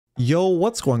Yo,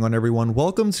 what's going on everyone?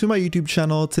 Welcome to my YouTube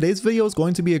channel. Today's video is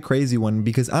going to be a crazy one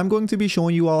because I'm going to be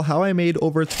showing you all how I made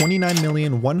over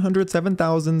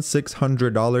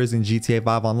 $29,107,600 in GTA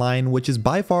 5 Online, which is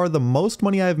by far the most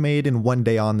money I've made in one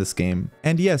day on this game.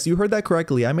 And yes, you heard that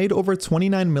correctly. I made over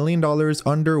 $29 million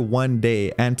under one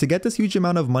day, and to get this huge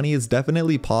amount of money is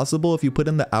definitely possible if you put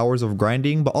in the hours of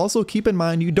grinding, but also keep in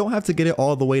mind you don't have to get it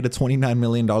all the way to $29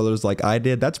 million like I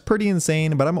did. That's pretty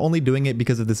insane, but I'm only doing it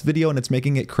because of this video and it's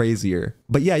making it crazier.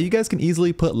 But yeah, you guys can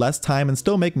easily put less time and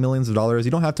still make millions of dollars.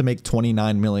 You don't have to make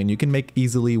 29 million. You can make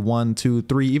easily 1, 2,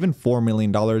 3, even $4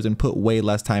 million and put way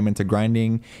less time into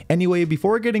grinding. Anyway,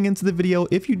 before getting into the video,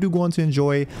 if you do go on to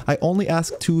enjoy, I only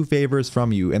ask two favors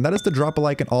from you, and that is to drop a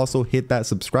like and also hit that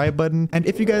subscribe button. And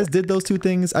if you guys did those two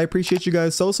things, I appreciate you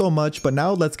guys so much. But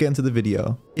now let's get into the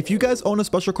video. If you guys own a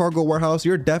special cargo warehouse,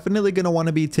 you're definitely going to want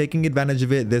to be taking advantage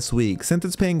of it this week, since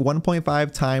it's paying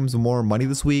 1.5 times more money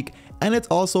this week. And it's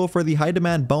also for the high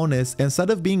demand bonus. Instead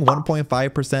of being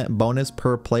 1.5% bonus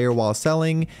per player while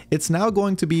selling, it's now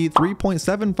going to be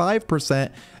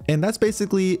 3.75%. And that's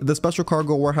basically the special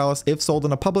cargo warehouse if sold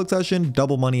in a public session,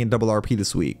 double money and double RP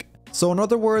this week. So in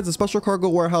other words, the special cargo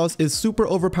warehouse is super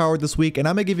overpowered this week, and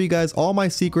I'm gonna give you guys all my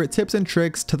secret tips and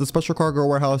tricks to the special cargo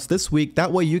warehouse this week.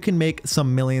 That way you can make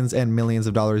some millions and millions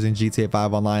of dollars in GTA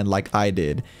 5 Online like I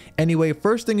did. Anyway,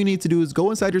 first thing you need to do is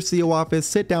go inside your CO office,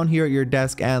 sit down here at your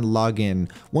desk and log in.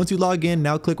 Once you log in,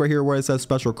 now click right here where it says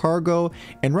special cargo,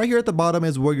 and right here at the bottom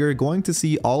is where you're going to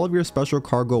see all of your special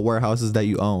cargo warehouses that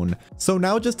you own. So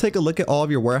now just take a look at all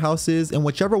of your warehouses, and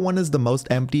whichever one is the most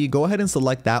empty, go ahead and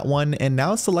select that one, and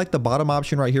now select the bottom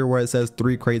option right here where it says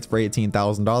 3 crates for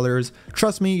 $18,000.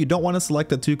 Trust me, you don't want to select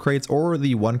the 2 crates or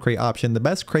the 1 crate option. The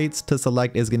best crates to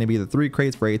select is going to be the 3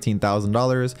 crates for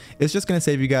 $18,000. It's just going to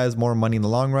save you guys more money in the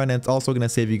long run, and it's also going to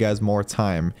save you guys more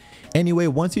time. Anyway,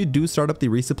 once you do start up the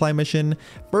resupply mission,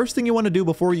 first thing you want to do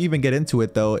before you even get into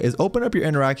it though is open up your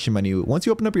interaction menu. Once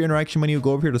you open up your interaction menu,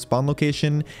 go over here to spawn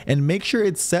location and make sure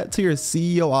it's set to your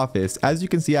CEO office. As you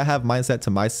can see, I have mine set to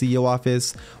my CEO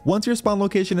office. Once your spawn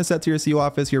location is set to your CEO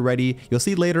office, you're ready. You'll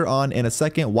see later on in a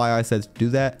second why I said to do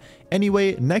that.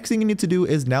 Anyway, next thing you need to do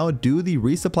is now do the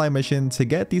resupply mission to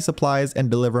get these supplies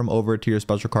and deliver them over to your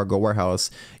special cargo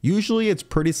warehouse. Usually it's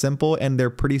pretty simple and they're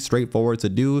pretty straightforward to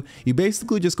do. You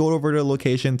basically just go over to the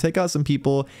location, take out some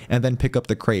people, and then pick up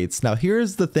the crates. Now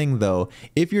here's the thing though,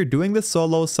 if you're doing this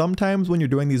solo, sometimes when you're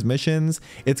doing these missions,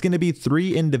 it's going to be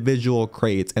 3 individual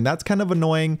crates, and that's kind of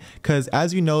annoying because,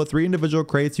 as you know, 3 individual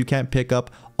crates you can't pick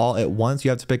up all at once.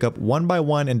 You have to pick up one by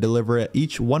one and deliver it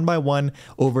each one by one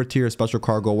over to your special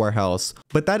cargo warehouse.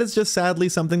 But that is just sadly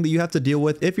something that you have to deal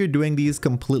with if you're doing these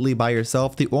completely by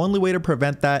yourself. The only way to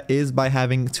prevent that is by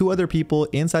having 2 other people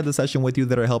inside the session with you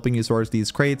that are helping you source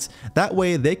these crates. That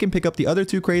way they can pick up the other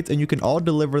 2 crates and you can all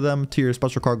deliver them to your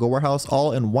special cargo warehouse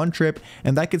all in one trip,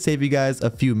 and that could save you guys a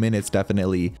few minutes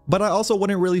definitely. But I also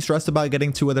wouldn't really stress about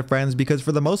getting 2 other friends, because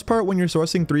for the most part when you're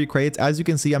sourcing 3 crates, as you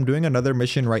can see, I'm doing another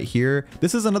mission right here.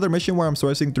 This is another mission where I'm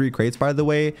sourcing 3 crates, by the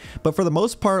way. But for the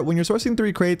most part, when you're sourcing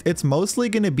 3 crates, it's mostly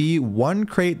going to be 1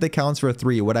 crate that counts for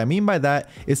 3. What I mean by that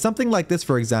is something like this.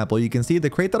 For example, you can see the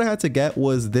crate that I had to get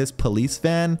was this police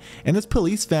van, and this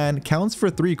police van counts for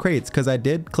 3 crates because I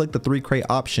did click the 3 crate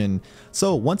option.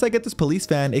 So once I get this police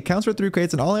van, it counts for 3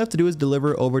 crates, and all I have to do is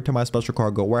deliver over to my special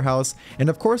cargo warehouse. And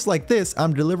of course, like this,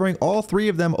 I'm delivering all 3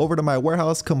 of them over to my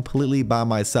warehouse completely by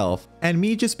myself. And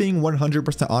me just being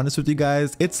 100% honest with you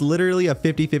guys, it's literally a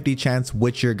 50-50 chance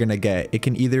which you're gonna get. It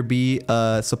can either be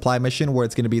a supply mission where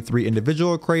it's gonna be 3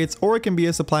 individual crates, or it can be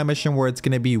a supply mission where it's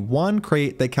gonna be 1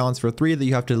 crate that counts for 3 that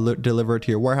you have to deliver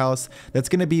to your warehouse. That's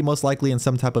gonna be most likely in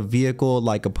some type of vehicle,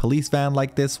 like a police van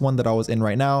like this one that I was in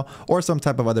right now, or some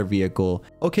type of other vehicle.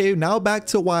 Okay, now back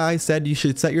to why I said you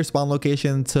should set your spawn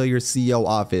location to your CEO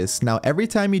office. Now every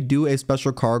time you do a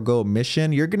special cargo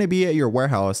mission, you're gonna be at your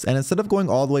warehouse, and instead of going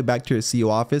all the way back to your CEO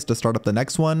office to start up the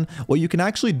next one, what you can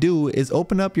actually do is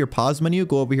open up your pause menu,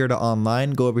 go over here to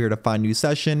online, go over here to find new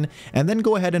session, and then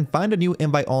go ahead and find a new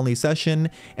invite only session.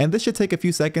 And this should take a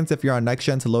few seconds if you're on next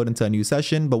gen to load into a new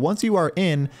session, but once you are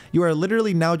in, you are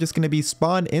literally now just going to be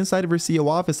spawned inside of your CEO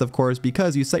office, of course,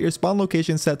 because you set your spawn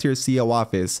location set to your CEO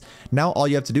office. Now all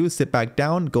you have to do is sit back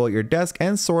down, go at your desk,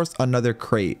 and source another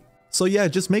crate. So yeah,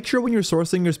 just make sure when you're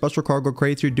sourcing your special cargo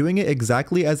crates, you're doing it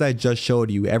exactly as I just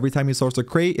showed you. Every time you source a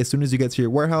crate, as soon as you get to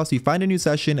your warehouse, you find a new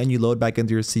session and you load back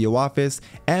into your CO office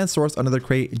and source another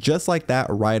crate just like that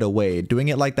right away. Doing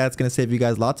it like that's going to save you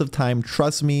guys lots of time,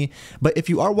 trust me. But if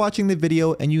you are watching the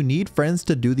video and you need friends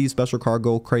to do these special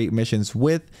cargo crate missions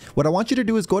with, what I want you to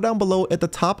do is go down below at the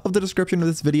top of the description of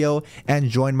this video and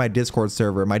join my Discord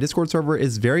server. My Discord server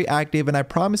is very active and I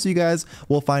promise you guys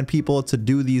will find people to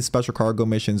do these special cargo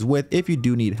missions with if you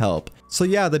do need help. So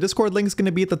yeah, the Discord link is going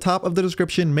to be at the top of the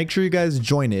description. Make sure you guys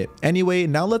join it. Anyway,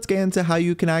 now let's get into how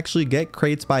you can actually get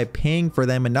crates by paying for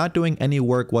them and not doing any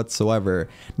work whatsoever.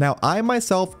 Now, I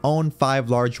myself own 5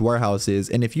 large warehouses,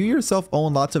 and if you yourself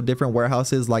own lots of different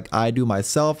warehouses like I do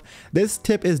myself, this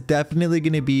tip is definitely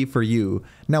going to be for you.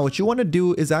 Now, what you want to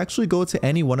do is actually go to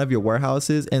any one of your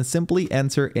warehouses and simply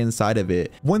enter inside of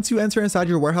it. Once you enter inside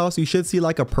your warehouse, you should see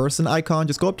like a person icon.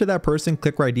 Just go up to that person,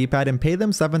 click right D-pad, and pay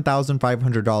them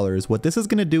 $7,500. What this is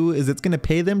going to do is it's going to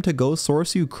pay them to go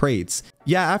source you crates.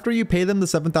 Yeah, after you pay them the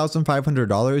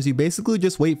 $7,500, you basically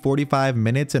just wait 45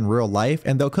 minutes in real life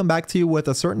and they'll come back to you with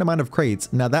a certain amount of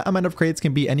crates. Now that amount of crates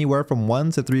can be anywhere from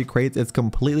 1 to 3 crates. It's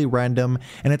completely random,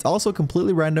 and it's also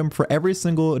completely random for every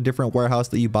single different warehouse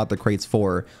that you bought the crates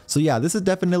for. So yeah, this is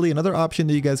definitely another option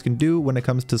that you guys can do when it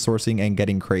comes to sourcing and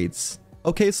getting crates.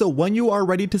 Okay, so when you are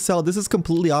ready to sell, this is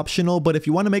completely optional, but if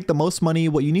you want to make the most money,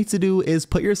 what you need to do is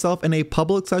put yourself in a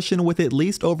public session with at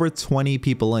least over 20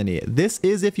 people in it. This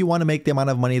is if you want to make the amount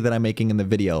of money that I'm making in the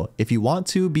video. If you want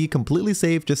to be completely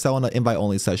safe, just sell in an invite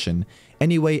only session.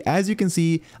 Anyway, as you can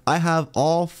see, I have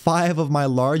all 5 of my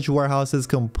large warehouses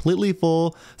completely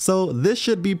full, so this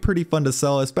should be pretty fun to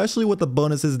sell, especially with the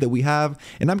bonuses that we have.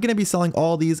 And I'm going to be selling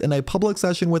all these in a public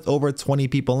session with over 20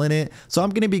 people in it, so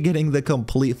I'm going to be getting the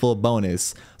complete full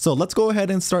bonus. So let's go ahead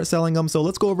and start selling them. So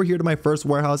let's go over here to my first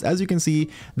warehouse. As you can see,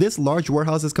 this large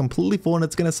warehouse is completely full and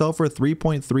it's going to sell for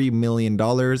 $3.3 million,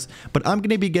 but I'm going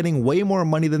to be getting way more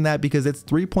money than that because it's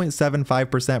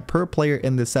 3.75% per player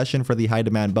in this session for the high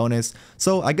demand bonus.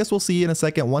 So I guess we'll see in a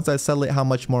second once I sell it how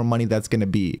much more money that's going to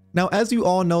be. Now, as you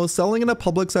all know, selling in a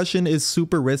public session is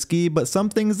super risky, but some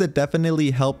things that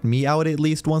definitely helped me out at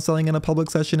least when selling in a public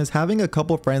session is having a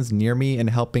couple friends near me and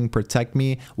helping protect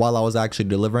me while I was actually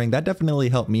delivering. That definitely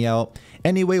helped me out.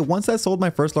 Anyway, once I sold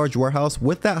my first large warehouse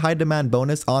with that high demand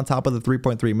bonus on top of the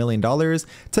 $3.3 million,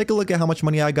 take a look at how much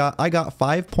money I got. I got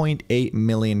 $5.8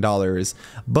 million,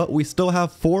 but we still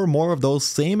have 4 more of those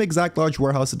same exact large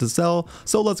warehouses to sell.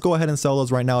 So let's go ahead and sell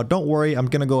those right now. Don't worry, I'm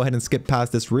gonna go ahead and skip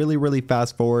past this really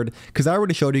fast forward because I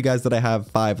already showed you guys that I have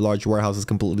 5 large warehouses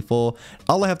completely full.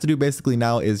 All I have to do basically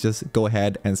now is just go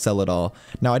ahead and sell it all.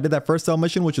 Now, I did that first sell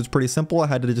mission, which was pretty simple. I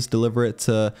had to just deliver it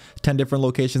to 10 different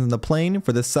locations in the plane.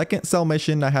 For the second sell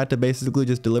mission, I had to basically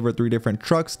just deliver 3 different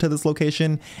trucks to this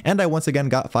location, and I once again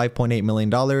got $5.8 million.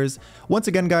 Once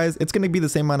again, guys, it's going to be the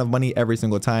same amount of money every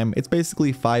single time. It's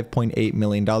basically $5.8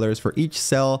 million for each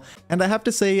sell, and I have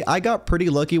to say I got pretty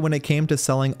lucky when it came to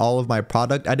selling all of my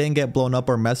product. I didn't get blown up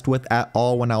or messed with at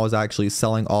all when I was actually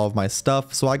selling all of my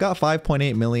stuff, so I got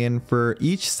 $5.8 million for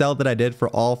each sell that I did for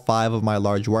all 5 of my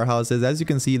large warehouses. As you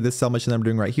can see, this sell mission I'm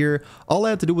doing right here, all I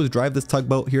had to do was drive this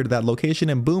tugboat here to that location,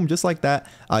 and boom, just like that,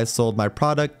 I sold my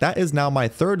product. That is now my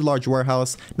 3rd large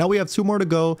warehouse. Now we have 2 more to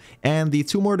go, and the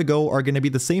 2 more to go are going to be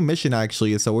the same mission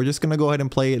actually, so we're just going to go ahead and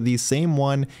play the same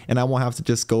one, and I won't have to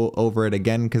just go over it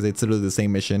again because it's literally the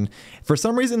same mission. For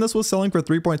some reason, this was selling for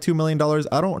 $3.2 million.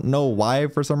 I don't know why.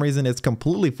 For some reason, it's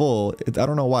completely full. I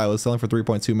don't know why it was selling for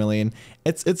 $3.2 million.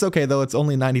 It's okay though, it's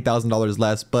only $90,000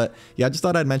 less, but yeah, I just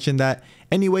thought I'd mention that.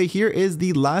 Anyway, here is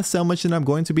the last sell mission I'm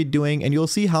going to be doing, and you'll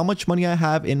see how much money I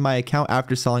have in my account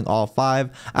after selling all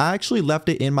 5. I actually left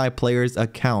it in my player's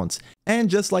account. And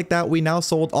just like that, we now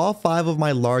sold all 5 of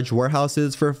my large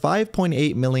warehouses for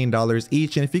 $5.8 million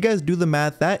each. And if you guys do the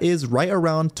math, that is right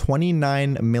around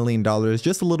 $29 million,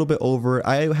 just a little bit over.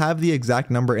 I have the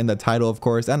exact number in the title, of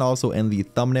course, and also in the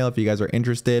thumbnail if you guys are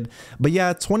interested. But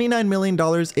yeah, $29 million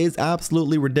is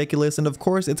absolutely ridiculous. And of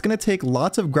course, it's going to take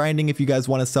lots of grinding if you guys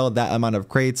want to sell that amount of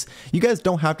crates. You guys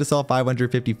don't have to sell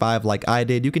 555 like I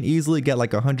did. You can easily get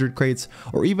like 100 crates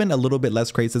or even a little bit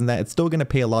less crates than that. It's still going to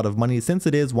pay a lot of money since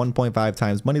it is 1.5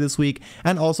 times money this week,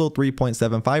 and also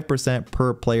 3.75%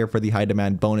 per player for the high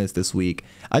demand bonus this week.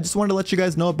 I just wanted to let you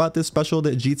guys know about this special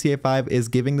that GTA 5 is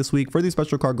giving this week for the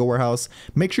special cargo warehouse.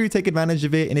 Make sure you take advantage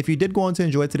of it, and if you did go on to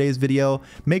enjoy today's video,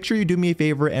 make sure you do me a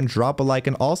favor and drop a like,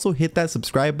 and also hit that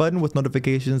subscribe button with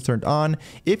notifications turned on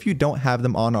if you don't have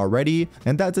them on already.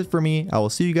 And that's it for me. I will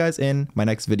see you guys in my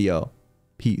next video.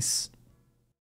 Peace.